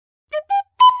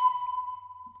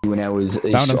when I was.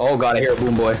 Oh god, I hear a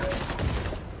boom boy.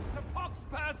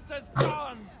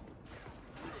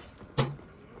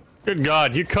 Good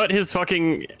god, you cut his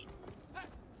fucking.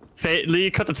 You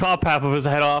cut the top half of his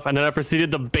head off, and then I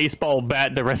proceeded to baseball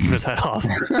bat the rest of his head off.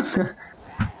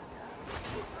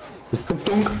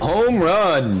 Home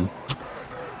run.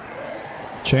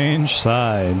 Change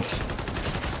sides.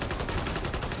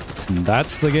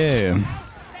 That's the game.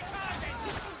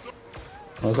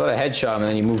 I was about a headshot, and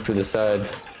then you moved to the side.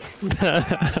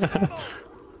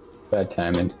 Bad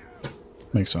timing.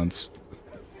 Makes sense.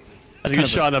 I think you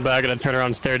shot in the back and then turn around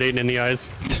and stare Dayton in the eyes.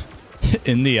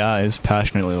 In the eyes,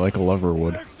 passionately, like a lover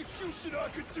would. How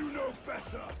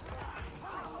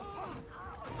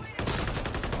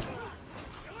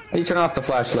do you turn off the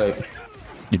flashlight?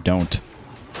 You don't.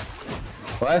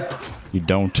 What? You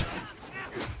don't.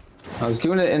 I was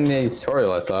doing it in the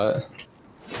tutorial, I thought.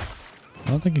 I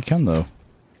don't think you can, though.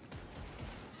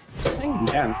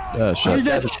 Yeah. Shit. You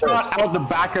just shot out the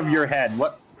back of your head.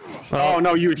 What? Oh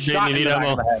no, you shot in the back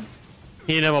of the head.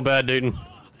 He need ammo bad, Dayton.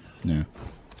 Yeah.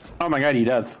 Oh my god, he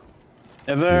does.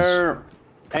 Is there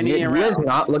any around? You guys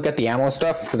not look at the ammo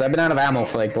stuff? Because I've been out of ammo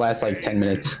for like the last like 10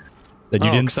 minutes. That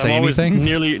you didn't say I'm always anything?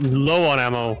 nearly low on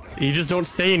ammo. You just don't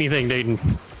say anything, Dayton.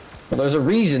 Well, there's a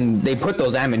reason they put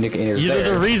those ammo indicators there. There's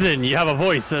a reason you have a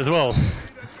voice as well.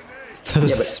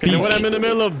 To speak. When I'm in the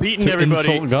middle of beating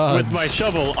everybody with gods. my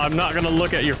shovel, I'm not gonna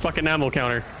look at your fucking ammo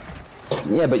counter.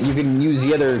 Yeah, but you can use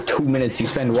the other 2 minutes you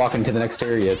spend walking to the next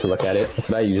area to look at it. That's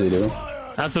what I usually do.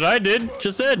 That's what I did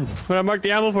just then when I marked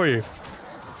the ammo for you.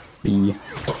 Yeah.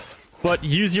 But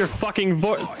use your fucking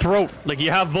throat like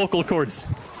you have vocal cords.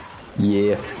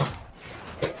 Yeah.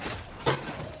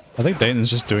 I think Dayton's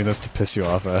just doing this to piss you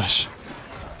off, Ash.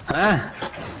 Huh?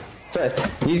 So,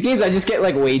 these games I just get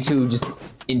like way too just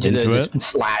into it? just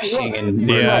slashing and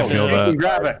Yeah, I feel that.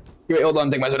 Grab it. Wait, hold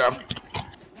on, take my shirt off.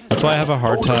 That's why I have a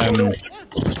hard time.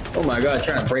 Oh my god,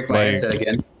 trying to break my headset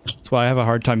again. That's why I have a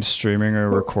hard time streaming or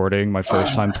recording my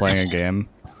first time playing a game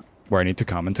where I need to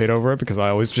commentate over it, because I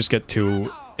always just get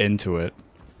too into it.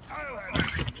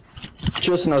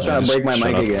 Justin, I was trying to break my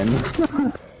mic again.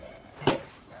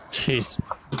 Jeez.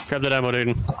 Grab that ammo,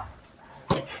 Dayton.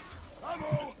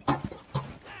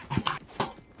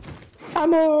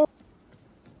 Ammo!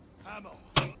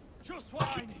 Just what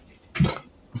I needed.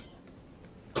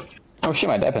 Oh shit,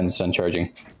 my weapon's done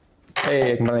charging.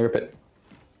 Hey, I can finally rip it.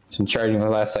 It's been charging for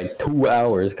the last like 2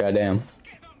 hours, goddamn.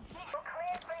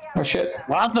 Oh shit.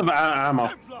 Lots of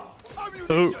ammo.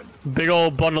 Ooh, big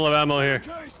old bundle of ammo here.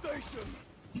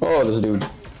 Oh, there's a dude.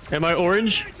 Am I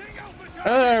orange?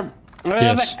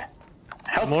 Yes.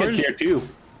 Health Orange? kits here too.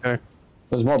 Okay.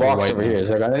 There's more boxes over here. Is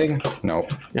there got anything? No.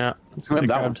 Yeah. Let's Grab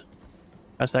that grabbed.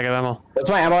 A stack of ammo. What's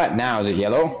my ammo at now? Is it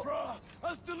yellow?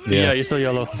 Yeah, you're still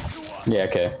yellow. Yeah,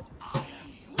 okay.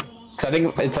 So I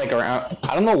think it's like around,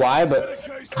 I don't know why, but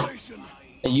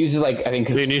it uses like, I think.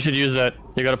 Dude, you should use that.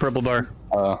 You got a purple bar.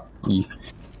 Yeah.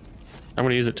 I'm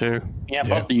gonna use it too. Yeah,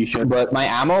 both of you should. But my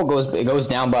ammo goes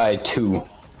down by 2.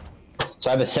 So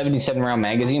I have a 77 round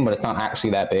magazine, but it's not actually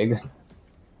that big.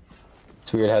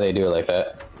 It's weird how they do it like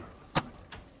that.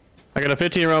 I got a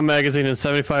 15 round magazine and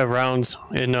 75 rounds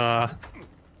in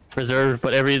reserve,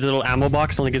 but every little ammo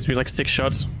box only gives me like 6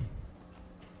 shots.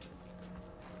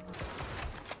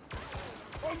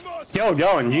 Still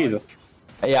going, Jesus.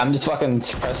 Yeah, I'm just fucking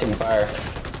suppressing fire.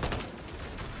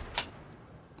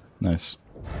 Nice.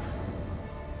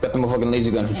 Got the motherfucking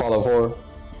laser gun from Fallout 4.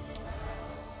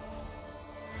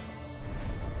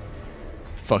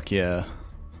 Fuck yeah.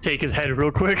 Take his head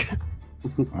real quick.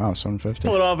 Wow, 750.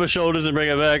 Pull it off his shoulders and bring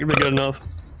it back. It'd be good enough.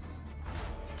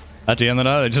 At the end of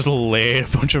that, I just laid a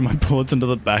bunch of my bullets into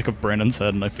the back of Brandon's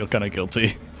head, and I feel kind of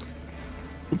guilty.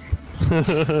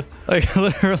 Like,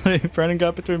 literally, Brandon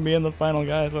got between me and the final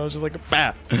guy, so I was just like,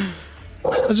 bah!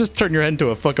 Let's just turn your head into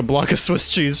a fucking block of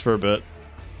Swiss cheese for a bit.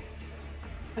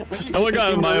 Someone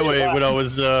got in my way when I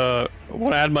was,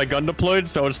 when I had my gun deployed,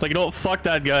 so I was just like, you know what, fuck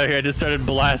that guy. I just started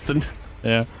blasting.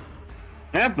 Yeah.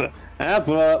 That's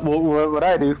what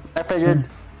I do. I figured,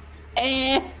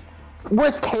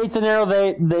 worst case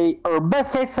scenario, or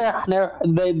best case scenario,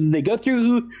 they go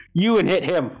through you and hit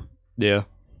him. Yeah.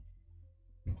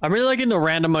 I'm really liking the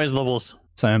randomized levels.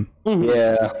 Same.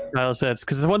 Yeah. Kyle says,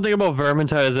 because the one thing about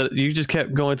Vermintide is that you just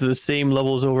kept going through the same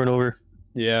levels over and over.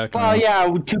 Yeah. Well,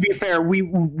 yeah. To be fair, we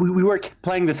were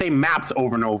playing the same maps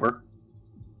over and over.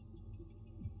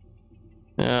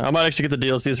 Yeah, I might actually get the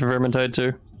DLCs for Vermintide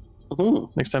too.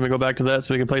 Next time we go back to that,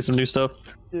 so we can play some new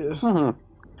stuff. Yeah.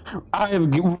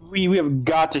 We have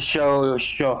got to show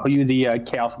you the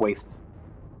Chaos Wastes.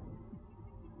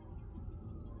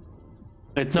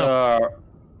 It's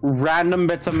random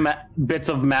bits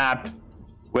of map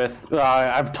with.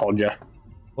 I've told you.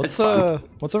 What's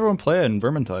everyone playing in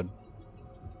Vermintide?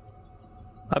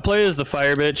 I play as the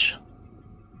fire bitch.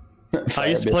 I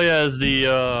used to play as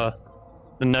the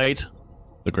knight.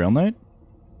 The Grail Knight?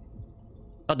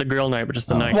 Not the Grail Knight, but just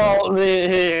the knight. Well,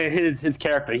 his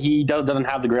character, he doesn't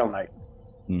have the Grail Knight.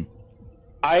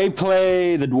 I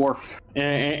play the dwarf,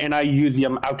 and I use the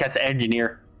outcast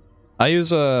engineer. I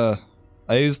used the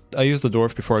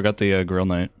dwarf before I got the Grail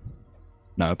Knight.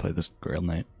 No, I play this Grail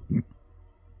Knight.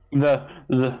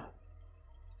 The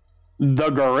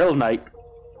Gorilla Knight.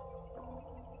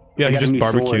 Yeah, I he got a just new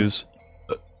barbecues.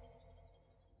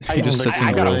 He just sits in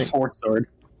I got a grills. sports sword.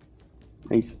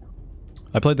 Nice.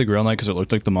 I played the Grail Knight because it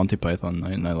looked like the Monty Python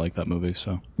Knight, and I like that movie,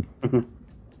 so.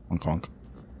 Honk honk.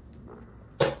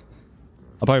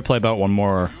 I'll probably play about one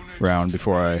more round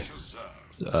before I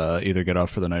either get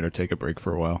off for the night or take a break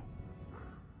for a while.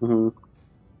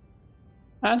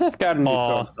 I just got a new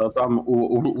sword, so I'm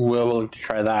willing to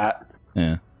try that.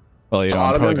 Yeah. Well, you know,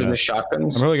 Auto I'm probably guns and gonna, the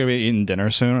shotguns. I'm probably gonna be eating dinner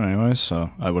soon, anyways. So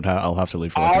I'll have to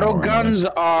leave for like an Auto hour guns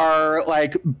anyways. are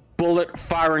like bullet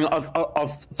firing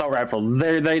assault rifles.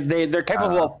 They're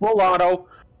capable of full auto,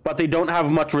 but they don't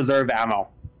have much reserve ammo.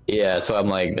 Yeah, so I'm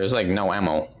like, there's like no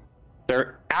ammo.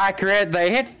 They're accurate. They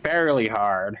hit fairly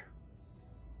hard.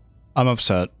 I'm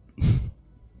upset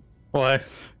Why?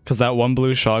 because that one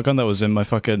blue shotgun that was in my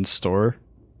fucking store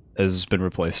has been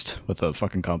replaced with a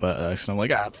fucking combat axe, and I'm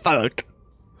like, fuck.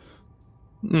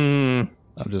 I'm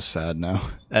just sad now.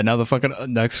 And now the fucking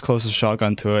next closest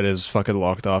shotgun to it is fucking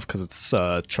locked off because it's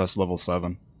trust level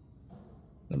 7.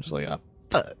 I'm just like,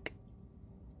 fuck.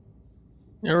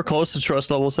 You were close to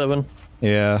trust level 7.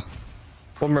 Yeah.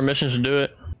 One more mission should do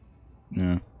it.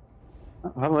 Yeah.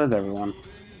 How is everyone?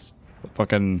 But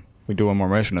fucking, we do one more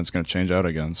mission, it's gonna change out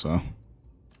again, so.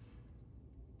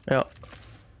 Yeah.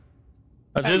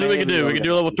 That's what we could do. We could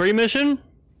do a level 3 mission,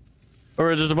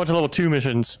 or there's a bunch of level 2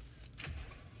 missions,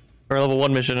 or level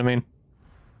 1 mission. I mean,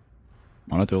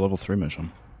 Why not do a level 3 mission?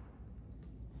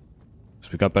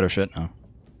 Because we got better shit now.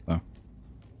 So.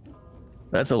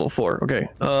 that's a level 4. Okay.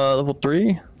 Level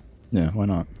 3. Yeah, why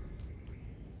not?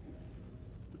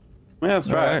 Yeah, that's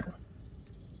right.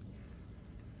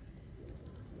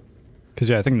 Because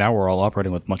yeah, I think now we're all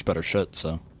operating with much better shit,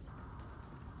 so.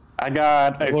 I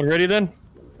got Everyone ready then?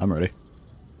 I'm ready.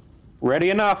 ready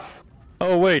enough.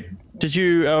 Oh wait, did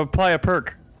you apply a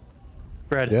perk?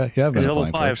 Brad. Yeah, you have been Is it level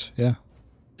applying 5? perks. Yeah.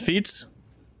 Feats?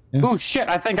 Yeah. Oh shit!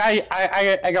 I think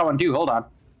I got one too. Hold on.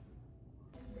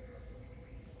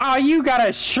 Oh, you got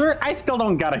a shirt? I still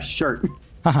don't got a shirt.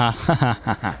 Imagine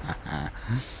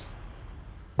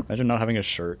not having a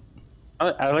shirt.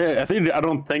 I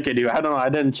don't think I do. I don't know. I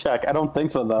didn't check. I don't think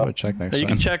so I though. would check next You time.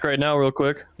 can check right now, real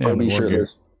quick. Yeah, Or be war gear.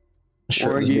 shirtless. War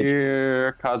Shirtless bitch.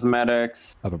 gear,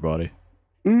 cosmetics. Upper body.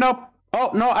 Nope.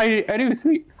 Oh no, I do.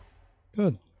 Sweet.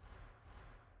 Good.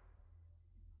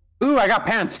 Ooh, I got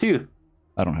pants too.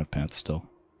 I don't have pants still.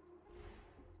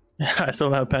 I still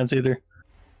don't have pants either.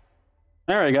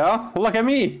 There we go. Look at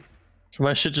me. So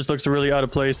my shit just looks really out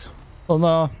of place. Well,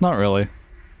 no, not really.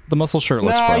 The muscle shirt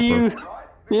looks proper. You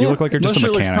You look like you're No just a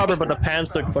shit looks mechanic. proper, but the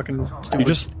pants look fucking stupid.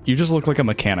 You just look like a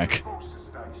mechanic.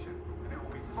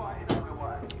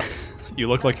 You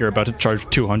look like you're about to charge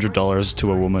 $200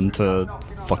 to a woman to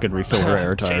fucking refill her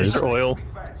air Change tires. their oil.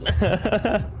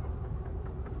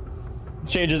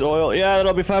 Changes oil. Yeah,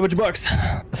 that'll be $500.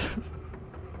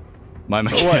 My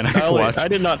What? mechanic, I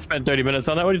did not spend 30 minutes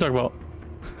on that. What are you talking about?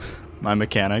 My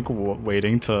mechanic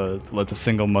waiting to let the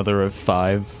single mother of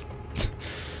 5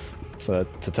 so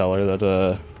to tell her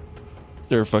that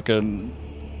their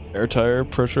fucking air tire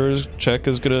pressure check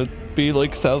is gonna be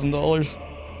like $1,000.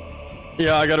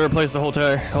 Yeah, I gotta replace the whole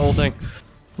tire, the whole thing,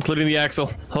 including the axle,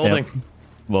 the whole Yep. thing.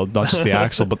 Well, not just the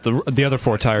axle, but the other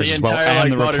 4 tires The as well, entire, and like,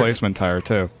 the motor. replacement tire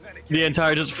too. The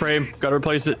entire just frame, gotta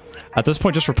replace it. At this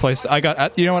point, just replace. You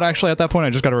know what? Actually, at that point, I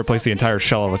just got to replace the entire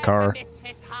shell of the car.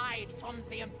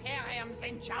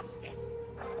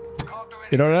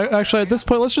 You know what? Actually, at this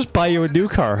point, let's just buy you a new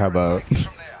car. How about?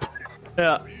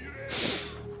 Yeah.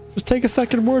 Just take a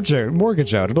second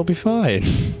mortgage out. It'll be fine.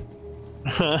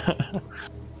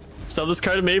 Sell this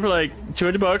car to me for like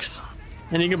 $200,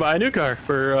 and you can buy a new car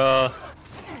for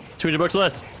 $200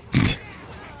 less.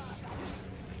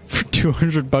 For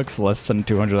 $200 less than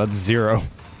 200, that's 0.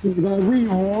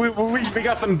 We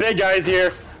got some big guys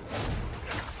here.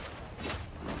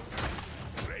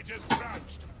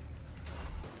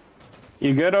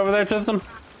 You good over there, Tristan?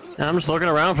 And I'm just looking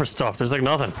around for stuff. There's like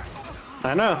nothing.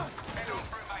 I know.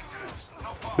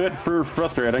 Bit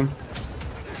frustrating.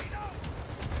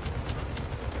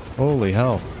 Holy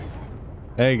hell!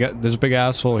 Hey, there's a big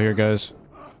asshole here, guys.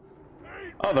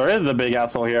 Oh, there is a big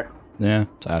asshole here. Yeah,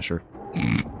 it's Asher.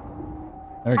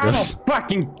 There it goes. Oh,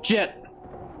 fucking shit.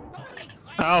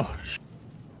 Ow.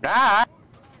 Ah!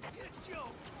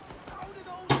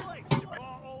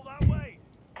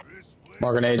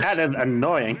 More grenades. That is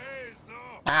annoying.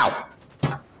 Ow.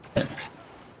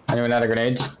 Anyone out of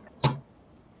grenades?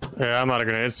 Yeah, I'm out of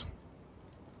grenades.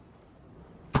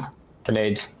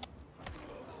 Grenades.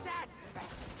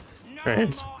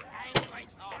 Grenades.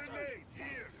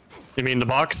 You mean the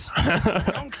box?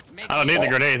 I don't need the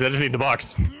grenades, I just need the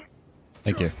box.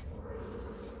 Thank you.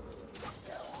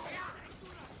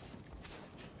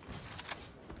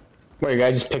 Wait, your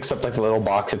guy just picks up like the little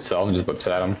box itself and just whips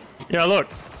it at him. Yeah, look.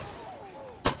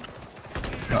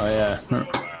 Oh yeah.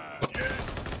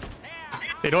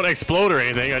 They don't explode or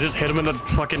anything, I just hit him in the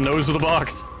fucking nose with the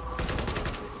box.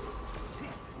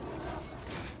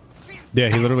 Yeah,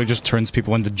 he literally just turns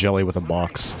people into jelly with a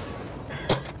box.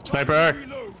 Sniper!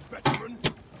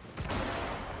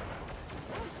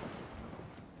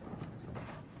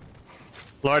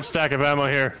 Large stack of ammo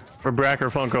here for Brack or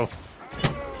Funko.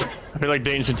 I feel like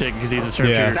Dane should take it because he's a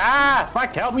sharpshooter. Ah!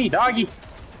 Fuck, help me, doggy!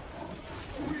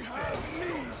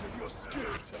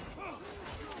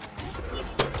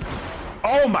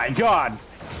 Oh my god!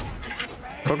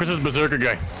 Focus this berserker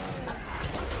guy.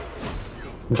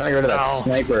 I'm trying to get rid of that Ow.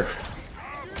 sniper.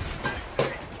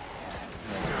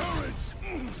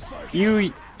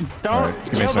 You don't Alright,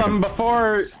 give me a kill second. them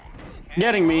before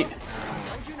getting me.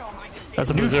 That's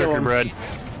a You kill berserker, him. Brad.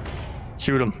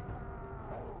 Shoot him.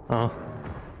 Oh.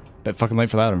 Bit fucking late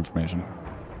for that information.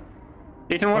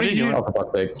 Ethan, what are you doing? Oh, for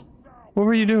fuck's sake. What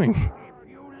were you doing?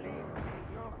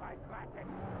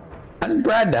 How did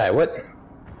Brad die? What?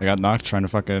 I got knocked trying to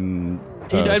fucking...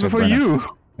 He died before you.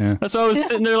 Yeah. That's why I was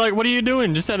sitting there like, what are you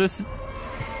doing? Just had a...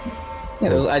 Yeah,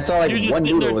 there was, I saw like You're just one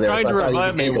sitting dude there over there. trying to so I thought you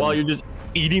revive could me take while him. you're just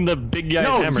eating the big guy's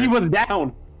No, hammer. he was down.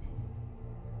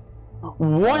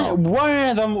 One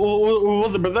of them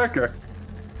was a berserker.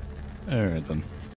 Alright then.